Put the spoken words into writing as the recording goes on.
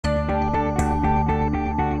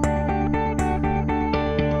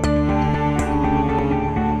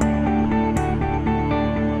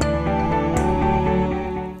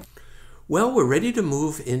Well, we're ready to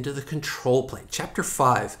move into the control plane, chapter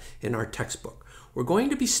 5 in our textbook. We're going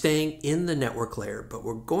to be staying in the network layer, but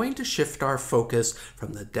we're going to shift our focus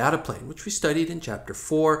from the data plane, which we studied in chapter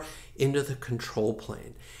 4, into the control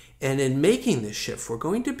plane. And in making this shift, we're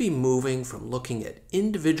going to be moving from looking at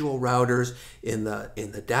individual routers in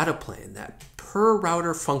the data plane, that per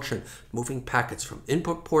router function, moving packets from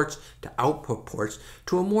input ports to output ports,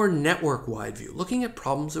 to a more network-wide view, looking at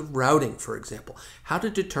problems of routing, for example, how to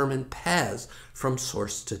determine paths from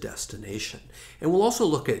source to destination. And we'll also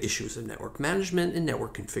look at issues of network management and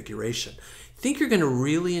network configuration. I think you're going to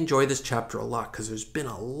really enjoy this chapter a lot because there's been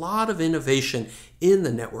a lot of innovation in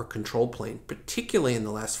the network control plane, particularly in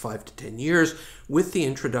the last 5 to 10 years with the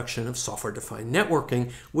introduction of software-defined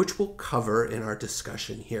networking, which we'll cover in our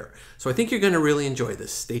discussion here. So I think you're going to really enjoy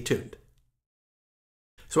this. Stay tuned.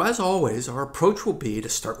 So as always, our approach will be to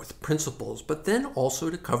start with principles, but then also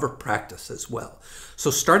to cover practice as well. So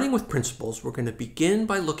starting with principles, we're going to begin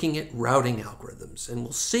by looking at routing algorithms. And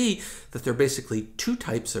we'll see that there are basically two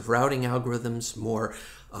types of routing algorithms, more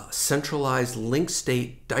centralized link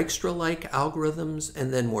state Dijkstra-like algorithms,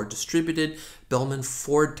 and then more distributed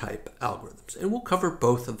Bellman-Ford type algorithms. And we'll cover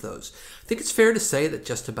both of those. I think it's fair to say that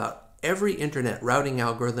just about every internet routing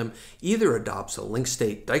algorithm either adopts a link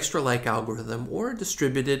state Dijkstra-like algorithm or a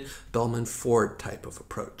distributed Bellman-Ford type of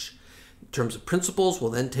approach. In terms of principles, we'll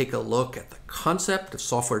then take a look at the concept of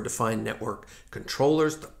software-defined network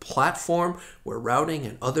controllers, the platform where routing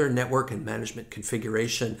and other network and management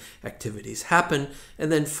configuration activities happen,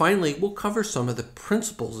 and then finally we'll cover some of the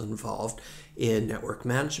principles involved in network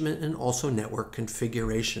management and also network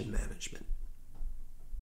configuration management.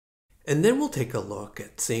 And then we'll take a look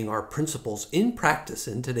at seeing our principles in practice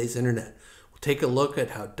in today's internet. We'll take a look at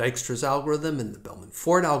how Dijkstra's algorithm and the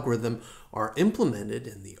Bellman-Ford algorithm are implemented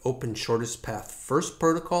in the Open Shortest Path First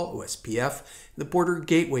Protocol, OSPF, and the Border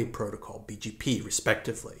Gateway Protocol, BGP,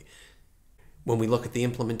 respectively. When we look at the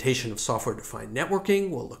implementation of software-defined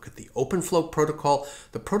networking, we'll look at the OpenFlow protocol,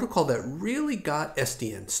 the protocol that really got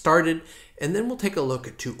SDN started, and then we'll take a look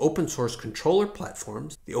at two open source controller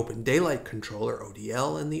platforms, the Open Daylight Controller,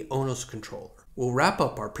 ODL, and the ONOS controller. We'll wrap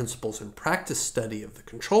up our principles and practice study of the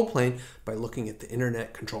control plane by looking at the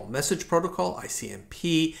Internet Control Message Protocol,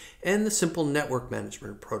 ICMP, and the Simple Network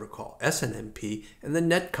Management Protocol, SNMP, and the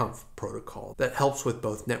NetConf protocol that helps with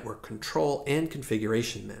both network control and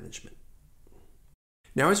configuration management.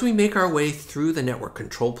 Now, as we make our way through the network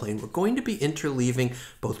control plane, we're going to be interleaving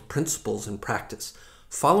both principles and practice.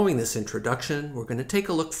 Following this introduction, we're going to take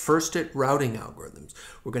a look first at routing algorithms.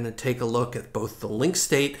 We're going to take a look at both the link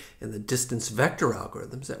state and the distance vector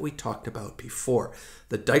algorithms that we talked about before,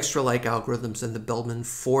 the Dijkstra-like algorithms and the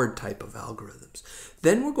Bellman-Ford type of algorithms.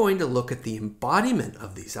 Then we're going to look at the embodiment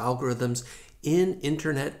of these algorithms in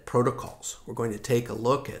Internet protocols. We're going to take a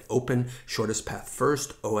look at Open Shortest Path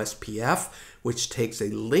First, OSPF, which takes a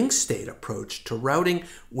link state approach to routing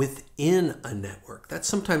within a network. That's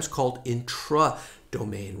sometimes called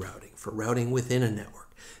intra-domain routing, for routing within a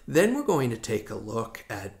network. Then we're going to take a look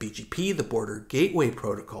at BGP, the Border Gateway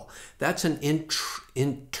Protocol. That's an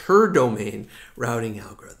inter-domain routing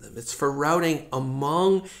algorithm. It's for routing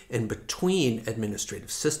among and between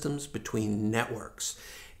administrative systems, between networks.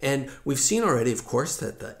 And we've seen already, of course,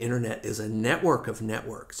 that the internet is a network of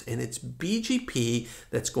networks, and it's BGP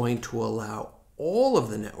that's going to allow all of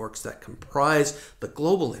the networks that comprise the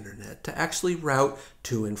global internet to actually route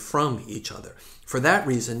to and from each other. For that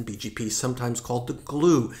reason, BGP is sometimes called the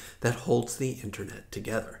glue that holds the internet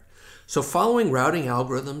together. So following routing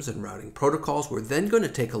algorithms and routing protocols, we're then going to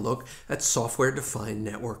take a look at software-defined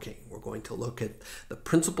networking. We're going to look at the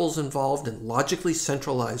principles involved in logically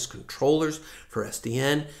centralized controllers for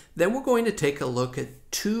SDN. Then we're going to take a look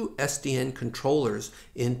at two SDN controllers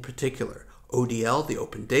in particular, ODL, the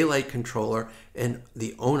Open Daylight Controller, and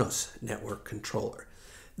the ONOS network controller.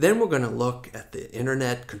 Then we're going to look at the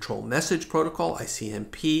Internet Control Message Protocol,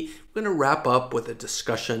 ICMP. We're going to wrap up with a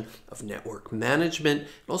discussion of network management and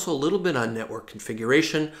also a little bit on network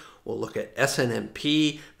configuration. We'll look at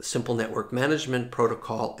SNMP, the Simple Network Management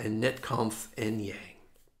Protocol, and NetConf and Yang.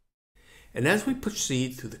 And as we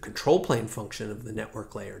proceed through the control plane function of the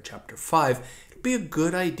network layer in Chapter 5, it'd be a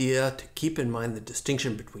good idea to keep in mind the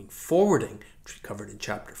distinction between forwarding, which we covered in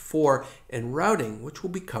Chapter 4, and routing, which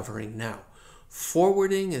we'll be covering now.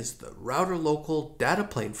 Forwarding is the router local data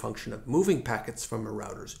plane function of moving packets from a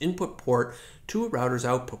router's input port to a router's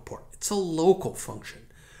output port. It's a local function.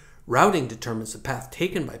 Routing determines the path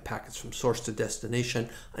taken by packets from source to destination,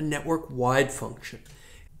 a network-wide function.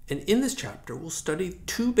 And in this chapter, we'll study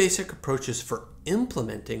two basic approaches for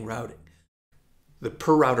implementing routing. The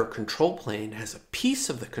per router control plane has a piece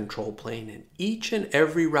of the control plane in each and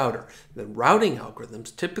every router. The routing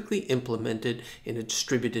algorithms typically implemented in a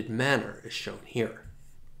distributed manner is shown here.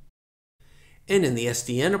 And in the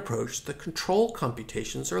SDN approach, the control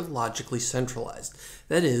computations are logically centralized.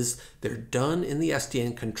 That is, they're done in the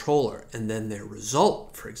SDN controller, and then their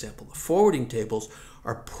result, for example, the forwarding tables,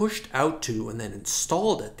 are pushed out to and then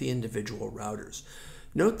installed at the individual routers.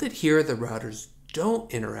 Note that here the routers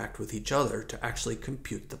don't interact with each other to actually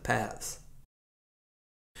compute the paths.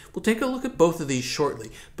 We'll take a look at both of these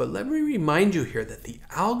shortly, but let me remind you here that the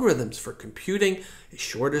algorithms for computing a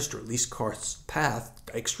shortest or least cost path,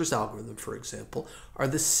 Dijkstra's algorithm for example, are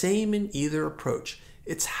the same in either approach.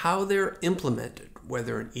 It's how they're implemented,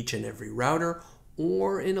 whether in each and every router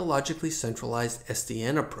or in a logically centralized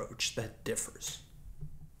SDN approach, that differs.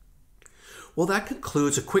 Well, that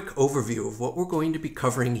concludes a quick overview of what we're going to be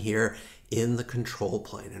covering here in the control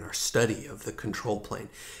plane, in our study of the control plane.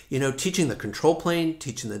 You know, teaching the control plane,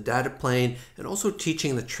 teaching the data plane, and also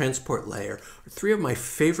teaching the transport layer are three of my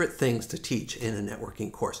favorite things to teach in a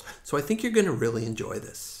networking course. So I think you're going to really enjoy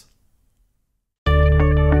this.